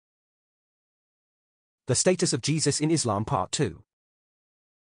The Status of Jesus in Islam Part 2.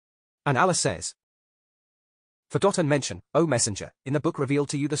 And Allah says, Forgot and mention, O Messenger, in the book revealed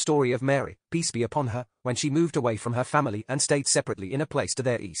to you the story of Mary, peace be upon her, when she moved away from her family and stayed separately in a place to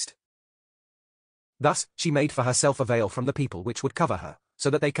their east. Thus, she made for herself a veil from the people which would cover her, so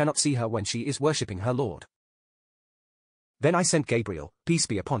that they cannot see her when she is worshipping her Lord. Then I sent Gabriel, peace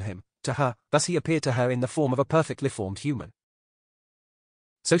be upon him, to her, thus he appeared to her in the form of a perfectly formed human.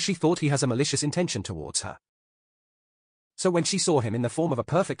 So she thought he has a malicious intention towards her. So when she saw him in the form of a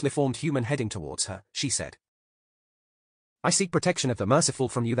perfectly formed human heading towards her, she said, I seek protection of the merciful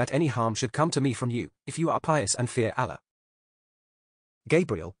from you that any harm should come to me from you, if you are pious and fear Allah.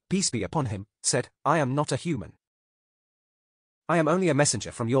 Gabriel, peace be upon him, said, I am not a human. I am only a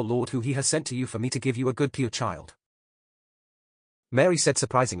messenger from your Lord who he has sent to you for me to give you a good pure child. Mary said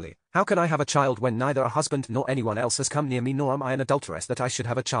surprisingly, How can I have a child when neither a husband nor anyone else has come near me, nor am I an adulteress that I should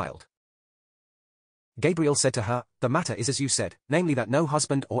have a child? Gabriel said to her, The matter is as you said, namely that no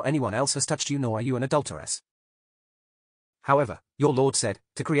husband or anyone else has touched you, nor are you an adulteress. However, your Lord said,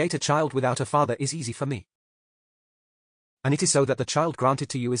 To create a child without a father is easy for me. And it is so that the child granted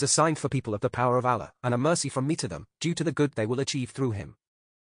to you is a sign for people of the power of Allah, and a mercy from me to them, due to the good they will achieve through him.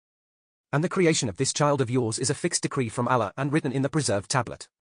 And the creation of this child of yours is a fixed decree from Allah and written in the preserved tablet.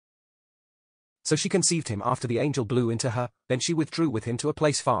 So she conceived him after the angel blew into her, then she withdrew with him to a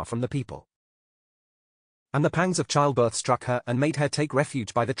place far from the people. And the pangs of childbirth struck her and made her take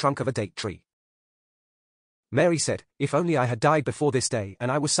refuge by the trunk of a date tree. Mary said, If only I had died before this day and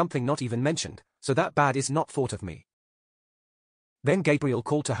I was something not even mentioned, so that bad is not thought of me. Then Gabriel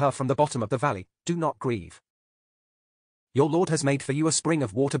called to her from the bottom of the valley, Do not grieve. Your Lord has made for you a spring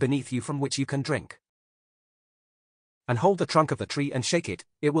of water beneath you from which you can drink. And hold the trunk of the tree and shake it,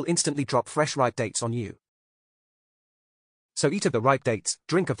 it will instantly drop fresh ripe dates on you. So eat of the ripe dates,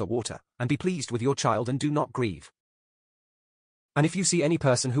 drink of the water, and be pleased with your child and do not grieve. And if you see any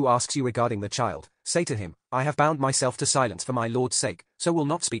person who asks you regarding the child, say to him, I have bound myself to silence for my Lord's sake, so will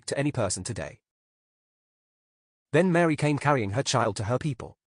not speak to any person today. Then Mary came carrying her child to her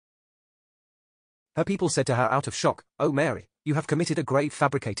people. Her people said to her out of shock, O Mary, you have committed a grave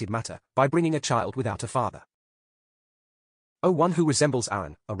fabricated matter, by bringing a child without a father. O one who resembles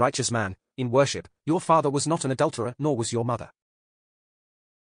Aaron, a righteous man, in worship, your father was not an adulterer nor was your mother.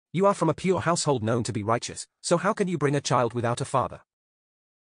 You are from a pure household known to be righteous, so how can you bring a child without a father?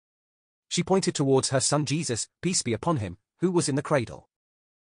 She pointed towards her son Jesus, peace be upon him, who was in the cradle.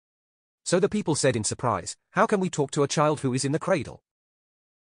 So the people said in surprise, How can we talk to a child who is in the cradle?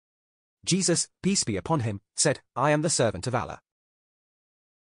 Jesus, peace be upon him, said, I am the servant of Allah.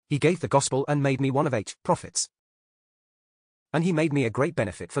 He gave the gospel and made me one of 8 prophets. And he made me a great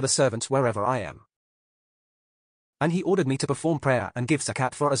benefit for the servants wherever I am. And he ordered me to perform prayer and give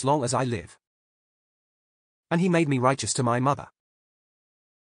zakat for as long as I live. And he made me righteous to my mother.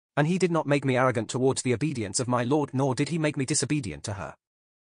 And he did not make me arrogant towards the obedience of my Lord, nor did he make me disobedient to her.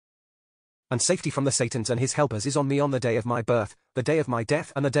 And safety from the Satans and his helpers is on me on the day of my birth, the day of my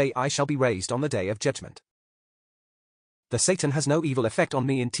death, and the day I shall be raised on the day of judgment. The Satan has no evil effect on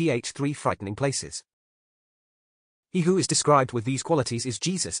me in 3 frightening places. He who is described with these qualities is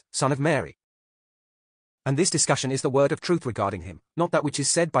Jesus, son of Mary. And this discussion is the word of truth regarding him, not that which is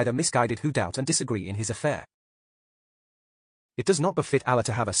said by the misguided who doubt and disagree in his affair. It does not befit Allah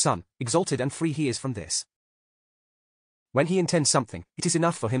to have a son, exalted and free he is from this. When he intends something, it is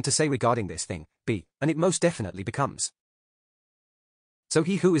enough for him to say regarding this thing, be, and it most definitely becomes. So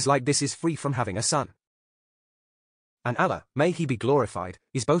he who is like this is free from having a son. And Allah, may he be glorified,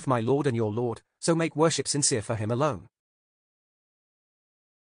 is both my Lord and your Lord, so make worship sincere for him alone.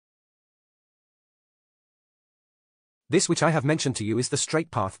 This which I have mentioned to you is the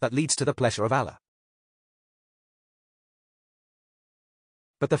straight path that leads to the pleasure of Allah.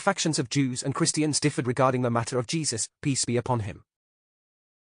 But the factions of Jews and Christians differed regarding the matter of Jesus, peace be upon him.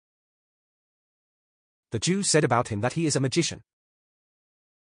 The Jews said about him that he is a magician.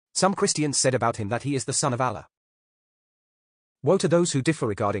 Some Christians said about him that he is the son of Allah. Woe to those who differ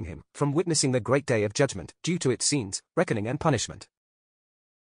regarding him, from witnessing the great day of judgment, due to its scenes, reckoning and punishment.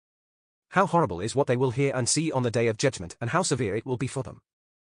 How horrible is what they will hear and see on the day of judgment, and how severe it will be for them.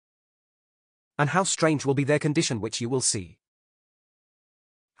 And how strange will be their condition which you will see.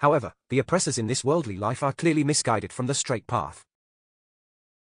 However, the oppressors in this worldly life are clearly misguided from the straight path.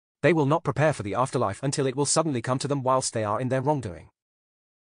 They will not prepare for the afterlife until it will suddenly come to them whilst they are in their wrongdoing.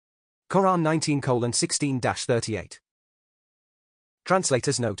 Quran 19:16-38.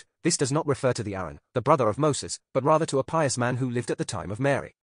 Translators note, this does not refer to the Aaron, the brother of Moses, but rather to a pious man who lived at the time of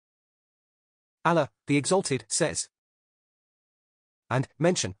Mary. Allah, the Exalted, says, And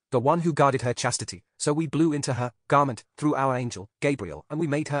mention, the one who guarded her chastity, so we blew into her garment through our angel, Gabriel, and we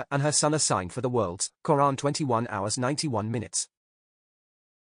made her and her son a sign for the worlds. Quran 21 hours 91 minutes.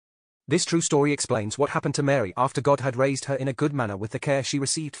 This true story explains what happened to Mary after God had raised her in a good manner with the care she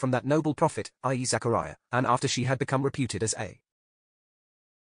received from that noble prophet, i.e. Zechariah, and after she had become reputed as a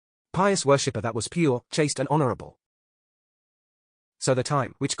pious worshipper that was pure, chaste and honorable. So the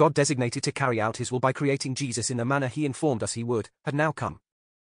time which God designated to carry out his will by creating Jesus in the manner he informed us he would, had now come.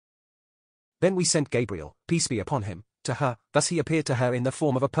 Then we sent Gabriel, peace be upon him, to her, thus he appeared to her in the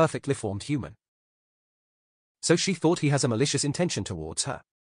form of a perfectly formed human. So she thought he has a malicious intention towards her.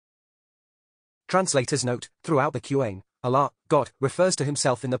 Translator's note, throughout the Quran, Allah, God, refers to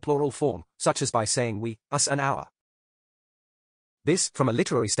himself in the plural form, such as by saying we, us and our. This, from a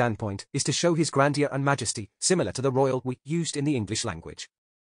literary standpoint, is to show his grandeur and majesty, similar to the royal we used in the English language.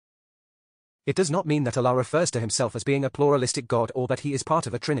 It does not mean that Allah refers to himself as being a pluralistic God or that he is part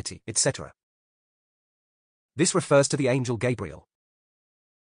of a trinity, etc. This refers to the angel Gabriel.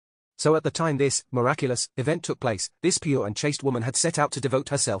 So at the time this miraculous event took place, this pure and chaste woman had set out to devote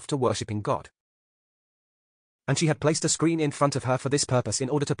herself to worshipping God. And she had placed a screen in front of her for this purpose in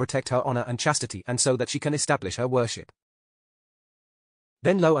order to protect her honor and chastity and so that she can establish her worship.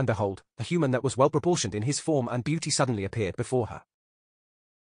 Then lo and behold, a human that was well proportioned in his form and beauty suddenly appeared before her.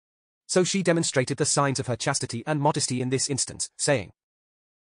 So she demonstrated the signs of her chastity and modesty in this instance, saying,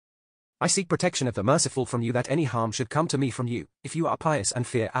 I seek protection of the merciful from you that any harm should come to me from you, if you are pious and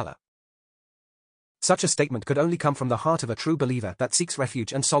fear Allah. Such a statement could only come from the heart of a true believer that seeks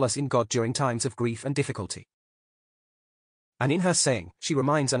refuge and solace in God during times of grief and difficulty. And in her saying, she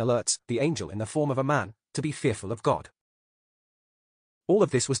reminds and alerts the angel in the form of a man to be fearful of God. All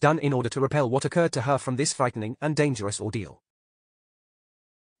of this was done in order to repel what occurred to her from this frightening and dangerous ordeal.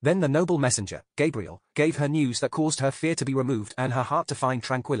 Then the noble messenger, Gabriel, gave her news that caused her fear to be removed and her heart to find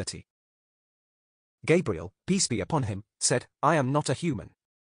tranquility. Gabriel, peace be upon him, said, I am not a human.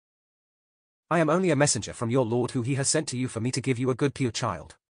 I am only a messenger from your Lord who he has sent to you for me to give you a good pure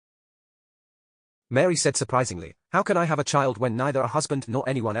child. Mary said surprisingly, how can I have a child when neither a husband nor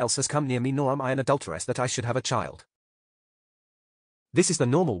anyone else has come near me nor am I an adulteress that I should have a child? This is the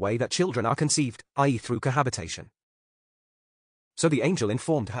normal way that children are conceived, i.e. through cohabitation. So the angel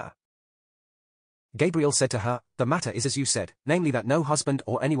informed her. Gabriel said to her, the matter is as you said, namely that no husband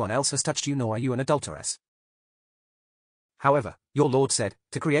or anyone else has touched you nor are you an adulteress. However, your Lord said,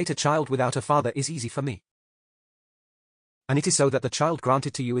 to create a child without a father is easy for me. And it is so that the child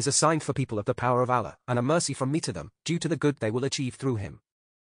granted to you is a sign for people of the power of Allah, and a mercy from me to them, due to the good they will achieve through him.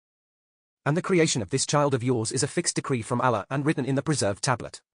 And the creation of this child of yours is a fixed decree from Allah and written in the preserved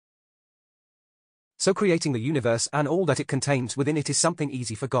tablet. So creating the universe and all that it contains within it is something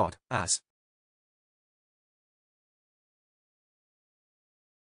easy for God, as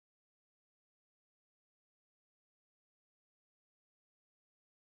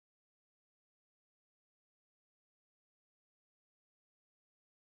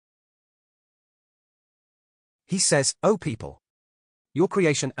he says, O people! Your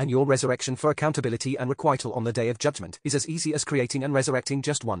creation and your resurrection for accountability and requital on the day of judgment is as easy as creating and resurrecting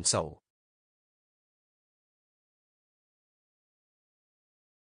just one soul.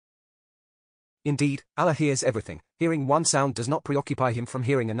 Indeed, Allah hears everything. Hearing one sound does not preoccupy him from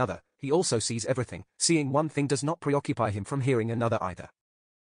hearing another. He also sees everything. Seeing one thing does not preoccupy him from hearing another either.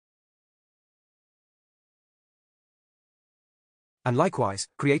 And likewise,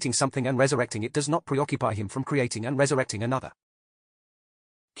 creating something and resurrecting it does not preoccupy him from creating and resurrecting another.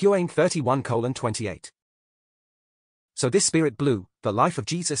 Quran 31:28. So this spirit blew the life of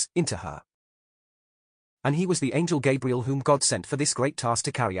Jesus into her. And he was the angel Gabriel whom God sent for this great task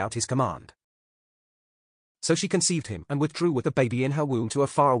to carry out his command. So she conceived him and withdrew with the baby in her womb to a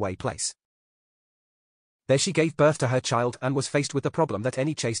faraway place. There she gave birth to her child and was faced with the problem that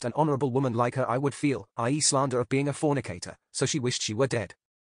any chaste and honorable woman like her I would feel, i.e. slander of being a fornicator, so she wished she were dead.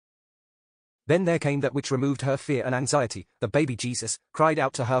 Then there came that which removed her fear and anxiety. The baby Jesus cried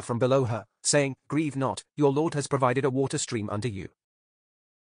out to her from below her, saying, Grieve not, your Lord has provided a water stream under you.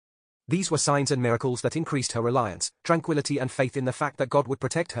 These were signs and miracles that increased her reliance, tranquility and faith in the fact that God would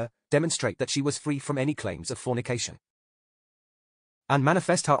protect her, demonstrate that she was free from any claims of fornication, and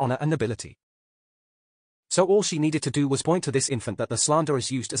manifest her honor and nobility. So all she needed to do was point to this infant that the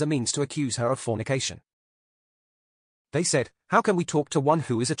slanderers used as a means to accuse her of fornication. They said, How can we talk to one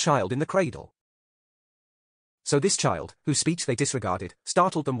who is a child in the cradle? So this child, whose speech they disregarded,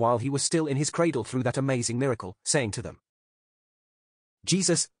 startled them while he was still in his cradle through that amazing miracle, saying to them,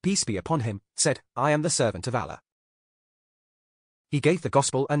 Jesus, peace be upon him, said, I am the servant of Allah. He gave the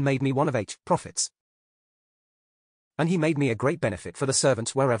gospel and made me one of 8 prophets. And he made me a great benefit for the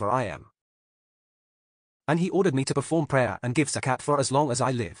servants wherever I am. And he ordered me to perform prayer and give zakat for as long as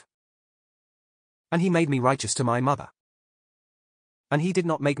I live. And he made me righteous to my mother. And he did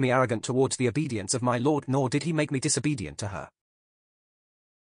not make me arrogant towards the obedience of my Lord, nor did he make me disobedient to her.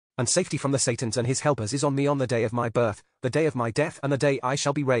 And safety from the Satans and his helpers is on me on the day of my birth, the day of my death, and the day I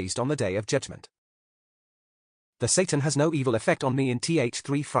shall be raised on the day of judgment. The Satan has no evil effect on me in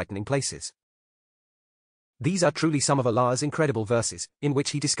 3 frightening places. These are truly some of Allah's incredible verses, in which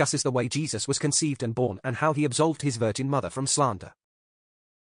he discusses the way Jesus was conceived and born and how he absolved his virgin mother from slander.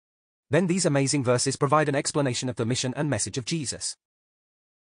 Then these amazing verses provide an explanation of the mission and message of Jesus.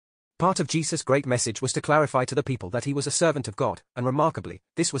 Part of Jesus' great message was to clarify to the people that he was a servant of God, and remarkably,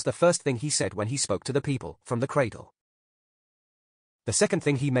 this was the first thing he said when he spoke to the people, from the cradle. The second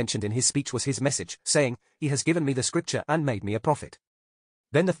thing he mentioned in his speech was his message, saying, "He has given me the scripture and made me a prophet."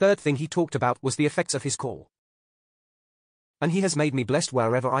 Then the third thing he talked about was the effects of his call. "And he has made me blessed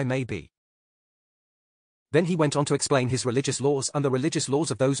wherever I may be." Then he went on to explain his religious laws and the religious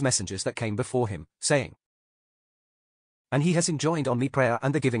laws of those messengers that came before him, saying, "And he has enjoined on me prayer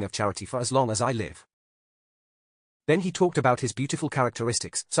and the giving of charity for as long as I live." Then he talked about his beautiful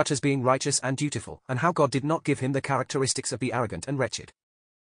characteristics, such as being righteous and dutiful, and how God did not give him the characteristics of the arrogant and wretched.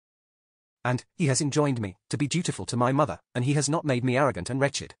 "And he has enjoined me to be dutiful to my mother, and he has not made me arrogant and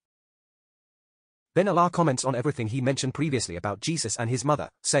wretched." Then Allah comments on everything he mentioned previously about Jesus and his mother,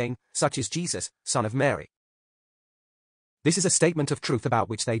 saying, "Such is Jesus, son of Mary." This is a statement of truth about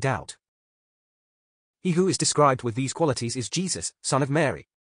which they doubt. He who is described with these qualities is Jesus, son of Mary.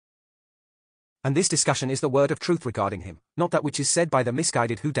 And this discussion is the word of truth regarding him, not that which is said by the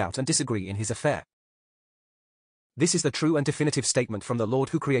misguided who doubt and disagree in his affair. This is the true and definitive statement from the Lord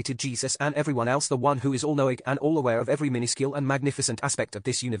who created Jesus and everyone else, the one who is all-knowing and all-aware of every minuscule and magnificent aspect of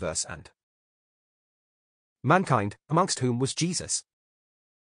this universe and mankind, amongst whom was Jesus.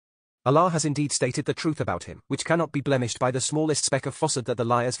 Allah has indeed stated the truth about him, which cannot be blemished by the smallest speck of falsehood that the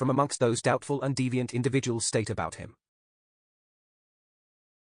liars from amongst those doubtful and deviant individuals state about him.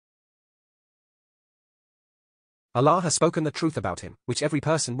 Allah has spoken the truth about him, which every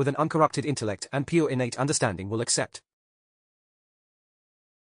person with an uncorrupted intellect and pure innate understanding will accept.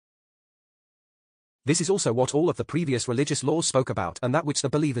 This is also what all of the previous religious laws spoke about and that which the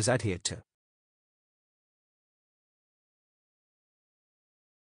believers adhered to.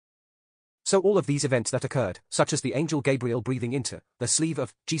 So all of these events that occurred, such as the angel Gabriel breathing into the sleeve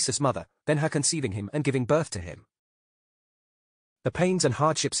of Jesus' mother, then her conceiving him and giving birth to him, the pains and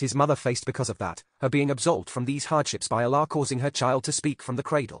hardships his mother faced because of that, her being absolved from these hardships by Allah causing her child to speak from the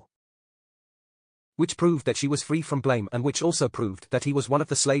cradle, which proved that she was free from blame and which also proved that he was one of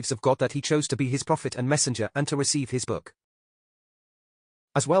the slaves of God, that he chose to be his prophet and messenger and to receive his book,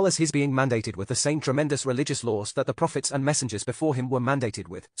 as well as his being mandated with the same tremendous religious laws that the prophets and messengers before him were mandated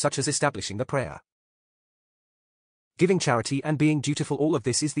with, such as establishing the prayer, giving charity and being dutiful. All of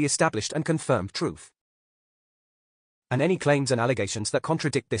this is the established and confirmed truth. And any claims and allegations that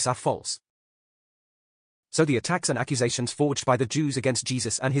contradict this are false. So the attacks and accusations forged by the Jews against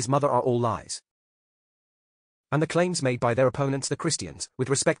Jesus and his mother are all lies. And the claims made by their opponents the Christians, with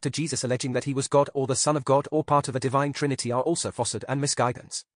respect to Jesus alleging that he was God or the Son of God or part of a divine Trinity, are also falsehood and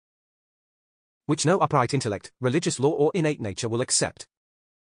misguidance, which no upright intellect, religious law or innate nature will accept.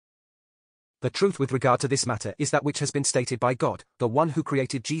 The truth with regard to this matter is that which has been stated by God, the one who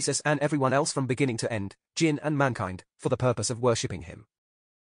created Jesus and everyone else from beginning to end, jinn and mankind, for the purpose of worshipping him.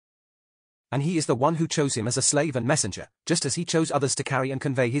 And he is the one who chose him as a slave and messenger, just as he chose others to carry and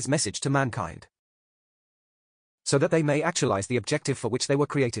convey his message to mankind, so that they may actualize the objective for which they were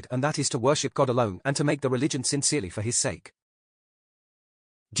created, and that is to worship God alone and to make the religion sincerely for his sake.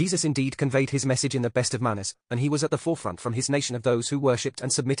 Jesus indeed conveyed his message in the best of manners, and he was at the forefront from his nation of those who worshipped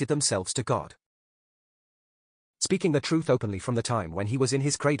and submitted themselves to God, speaking the truth openly from the time when he was in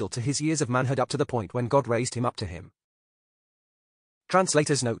his cradle to his years of manhood up to the point when God raised him up to him.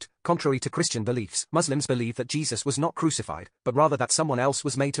 Translator's note: contrary to Christian beliefs, Muslims believe that Jesus was not crucified, but rather that someone else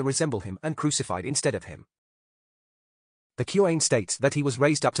was made to resemble him and crucified instead of him. The Qur'an states that he was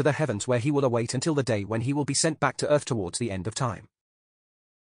raised up to the heavens, where he will await until the day when he will be sent back to earth towards the end of time.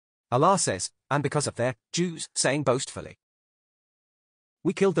 Allah says, and because of their, Jews, saying boastfully,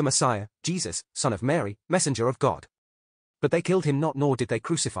 "We killed the Messiah, Jesus, son of Mary, messenger of God. But they killed him not, nor did they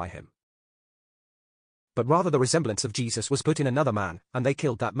crucify him. But rather the resemblance of Jesus was put in another man, and they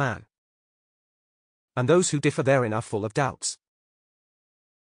killed that man." And those who differ therein are full of doubts.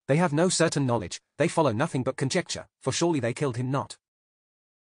 They have no certain knowledge, they follow nothing but conjecture, for surely they killed him not.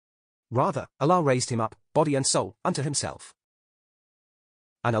 Rather, Allah raised him up, body and soul, unto himself.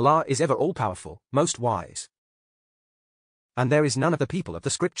 And Allah is ever all-powerful, most wise. And there is none of the people of the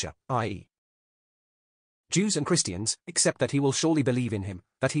Scripture, i.e., Jews and Christians, except that he will surely believe in him,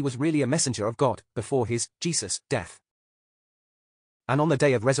 that he was really a messenger of God, before his, Jesus, death. And on the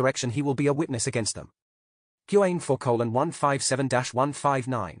day of resurrection he will be a witness against them. Qur'an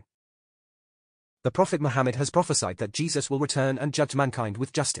 4:157-159. The Prophet Muhammad has prophesied that Jesus will return and judge mankind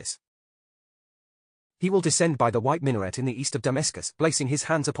with justice. He will descend by the white minaret in the east of Damascus, placing his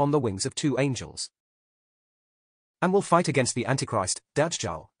hands upon the wings of 2 angels. And will fight against the Antichrist,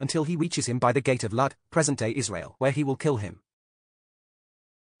 Dajjal, until he reaches him by the gate of Lud, present-day Israel, where he will kill him.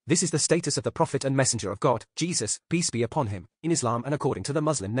 This is the status of the Prophet and Messenger of God, Jesus, peace be upon him, in Islam and according to the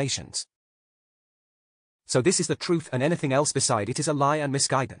Muslim nations. So this is the truth, and anything else beside it is a lie and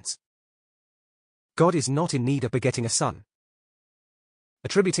misguidance. God is not in need of begetting a son.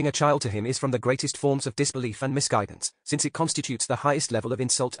 Attributing a child to him is from the greatest forms of disbelief and misguidance, since it constitutes the highest level of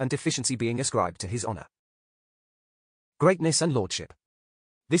insult and deficiency being ascribed to his honor, greatness and lordship.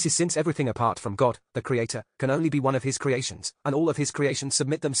 This is since everything apart from God, the Creator, can only be one of his creations, and all of his creations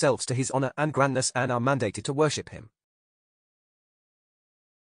submit themselves to his honor and grandness and are mandated to worship him.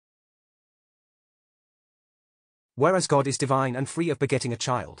 Whereas God is divine and free of begetting a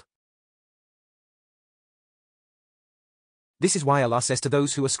child. This is why Allah says to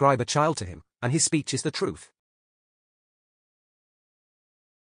those who ascribe a child to him, and his speech is the truth.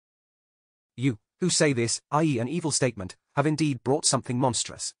 You, who say this, i.e. an evil statement, have indeed brought something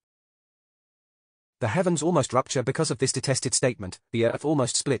monstrous. The heavens almost rupture because of this detested statement, the earth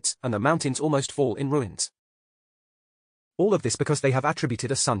almost splits, and the mountains almost fall in ruins. All of this because they have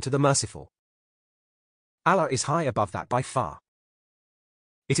attributed a son to the merciful. Allah is high above that by far.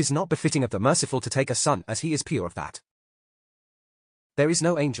 It is not befitting of the merciful to take a son, as he is pure of that. There is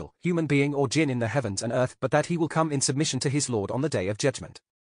no angel, human being or jinn in the heavens and earth but that he will come in submission to his Lord on the day of judgment.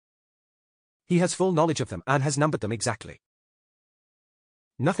 He has full knowledge of them and has numbered them exactly.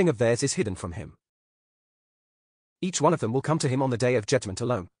 Nothing of theirs is hidden from him. Each one of them will come to him on the day of judgment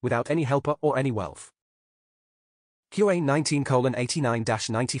alone, without any helper or any wealth. Qur'an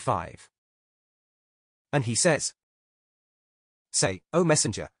 19:89-95. And he says, say, O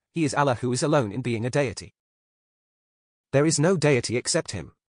Messenger, he is Allah who is alone in being a deity. There is no deity except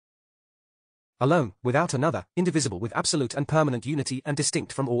him. Alone, without another, indivisible with absolute and permanent unity and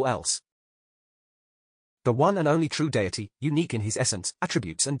distinct from all else. The one and only true deity, unique in his essence,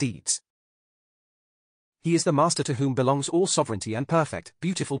 attributes and deeds. He is the master to whom belongs all sovereignty and perfect,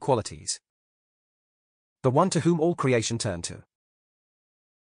 beautiful qualities. The one to whom all creation turn to.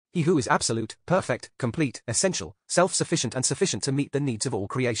 He who is absolute, perfect, complete, essential, self-sufficient and sufficient to meet the needs of all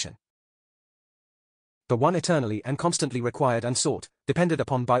creation. The one eternally and constantly required and sought, depended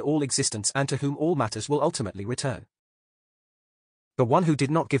upon by all existence and to whom all matters will ultimately return. The one who did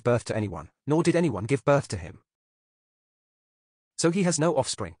not give birth to anyone, nor did anyone give birth to him. So he has no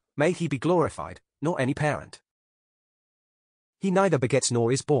offspring, may he be glorified, nor any parent. He neither begets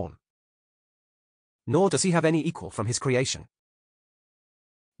nor is born. Nor does he have any equal from his creation.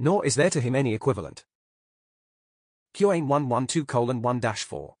 Nor is there to him any equivalent. Qur'an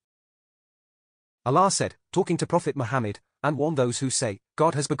 112:1-4. Allah said, talking to Prophet Muhammad, and warn those who say,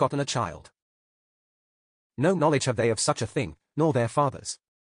 God has begotten a child. No knowledge have they of such a thing, nor their fathers.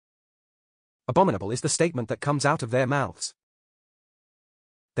 Abominable is the statement that comes out of their mouths.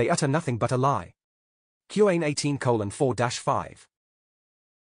 They utter nothing but a lie. Qur'an 18:4-5.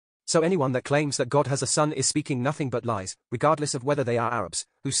 So anyone that claims that God has a son is speaking nothing but lies, regardless of whether they are Arabs,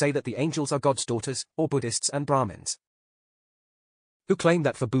 who say that the angels are God's daughters, or Buddhists and Brahmins, who claim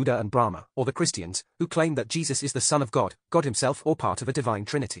that for Buddha and Brahma, or the Christians, who claim that Jesus is the Son of God, God himself or part of a divine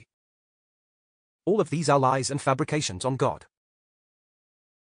trinity. All of these are lies and fabrications on God.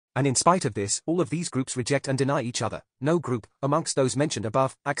 And in spite of this, all of these groups reject and deny each other. No group, amongst those mentioned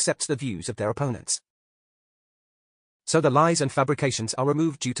above, accepts the views of their opponents. So the lies and fabrications are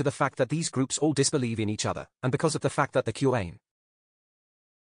removed due to the fact that these groups all disbelieve in each other, and because of the fact that the Qur'an,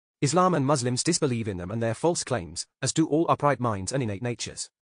 Islam and Muslims disbelieve in them and their false claims, as do all upright minds and innate natures.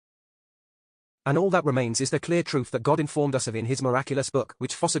 And all that remains is the clear truth that God informed us of in his miraculous book,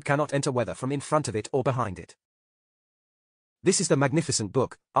 which falsehood cannot enter whether from in front of it or behind it. This is the magnificent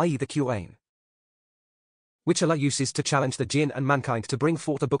book, i.e. the Qur'an, which Allah uses to challenge the jinn and mankind to bring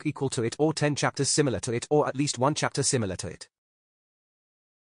forth a book equal to it or 10 chapters similar to it or at least one chapter similar to it.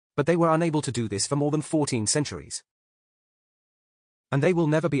 But they were unable to do this for more than 14 centuries. And they will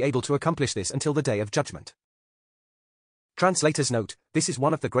never be able to accomplish this until the day of judgment. Translators note, this is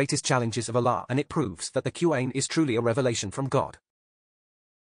one of the greatest challenges of Allah and it proves that the Qur'an is truly a revelation from God.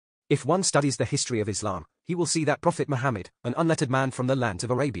 If one studies the history of Islam, he will see that Prophet Muhammad, an unlettered man from the lands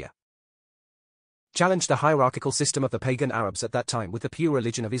of Arabia, challenged the hierarchical system of the pagan Arabs at that time with the pure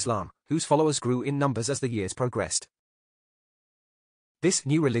religion of Islam, whose followers grew in numbers as the years progressed. This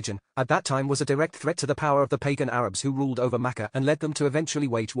new religion, at that time, was a direct threat to the power of the pagan Arabs who ruled over Mecca and led them to eventually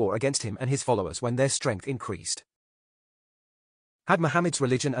wage war against him and his followers when their strength increased. Had Muhammad's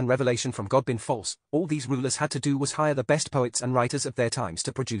religion and revelation from God been false, all these rulers had to do was hire the best poets and writers of their times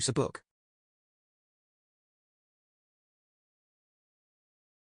to produce a book.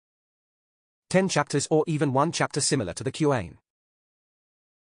 Ten chapters or even one chapter similar to the Qur'an.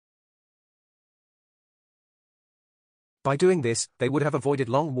 By doing this, they would have avoided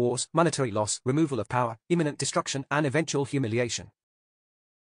long wars, monetary loss, removal of power, imminent destruction, and eventual humiliation.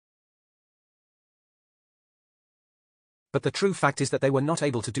 But the true fact is that they were not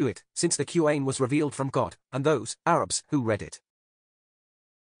able to do it, since the Qur'an was revealed from God, and those Arabs who read it,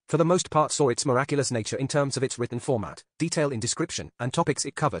 for the most part, saw its miraculous nature in terms of its written format, detail in description, and topics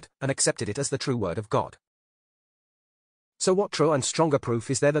it covered, and accepted it as the true word of God. So what true and stronger proof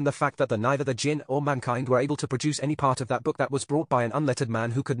is there than the fact that neither the jinn or mankind were able to produce any part of that book that was brought by an unlettered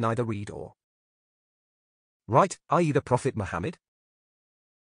man who could neither read or write, i.e. the Prophet Muhammad?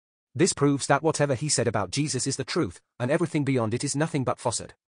 This proves that whatever he said about Jesus is the truth, and everything beyond it is nothing but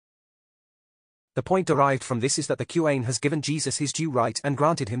falsehood. The point derived from this is that the Qur'an has given Jesus his due right and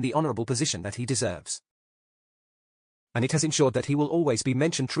granted him the honorable position that he deserves. And it has ensured that he will always be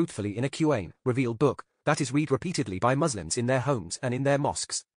mentioned truthfully in a Qur'an, revealed book, that is read repeatedly by Muslims in their homes and in their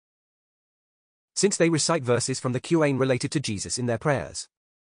mosques, since they recite verses from the Qur'an related to Jesus in their prayers.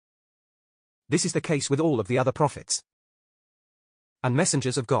 This is the case with all of the other prophets and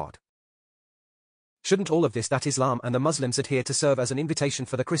messengers of God. Shouldn't all of this that Islam and the Muslims adhere to serve as an invitation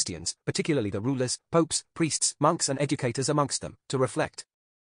for the Christians, particularly the rulers, popes, priests, monks and educators amongst them, to reflect,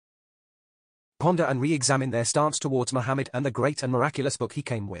 ponder and re-examine their stance towards Muhammad and the great and miraculous book he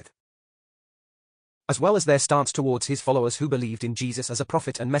came with, as well as their stance towards his followers who believed in Jesus as a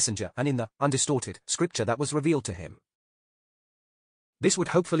prophet and messenger and in the undistorted scripture that was revealed to him? This would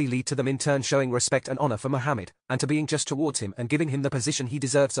hopefully lead to them in turn showing respect and honor for Muhammad, and to being just towards him and giving him the position he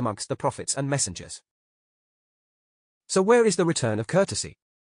deserves amongst the prophets and messengers. So where is the return of courtesy?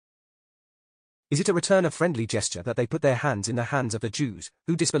 Is it a return of friendly gesture that they put their hands in the hands of the Jews,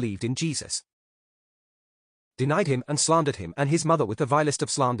 who disbelieved in Jesus, denied him and slandered him and his mother with the vilest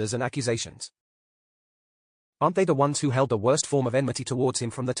of slanders and accusations? Aren't they the ones who held the worst form of enmity towards him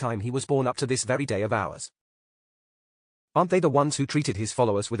from the time he was born up to this very day of ours? Aren't they the ones who treated his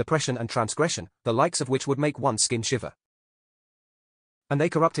followers with oppression and transgression, the likes of which would make one's skin shiver? And they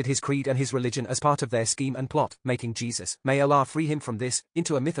corrupted his creed and his religion as part of their scheme and plot, making Jesus, may Allah free him from this,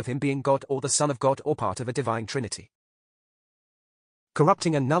 into a myth of him being God or the Son of God or part of a divine trinity,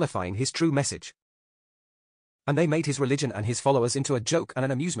 corrupting and nullifying his true message. And they made his religion and his followers into a joke and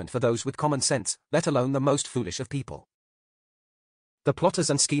an amusement for those with common sense, let alone the most foolish of people. The plotters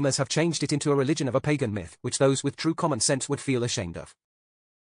and schemers have changed it into a religion of a pagan myth, which those with true common sense would feel ashamed of.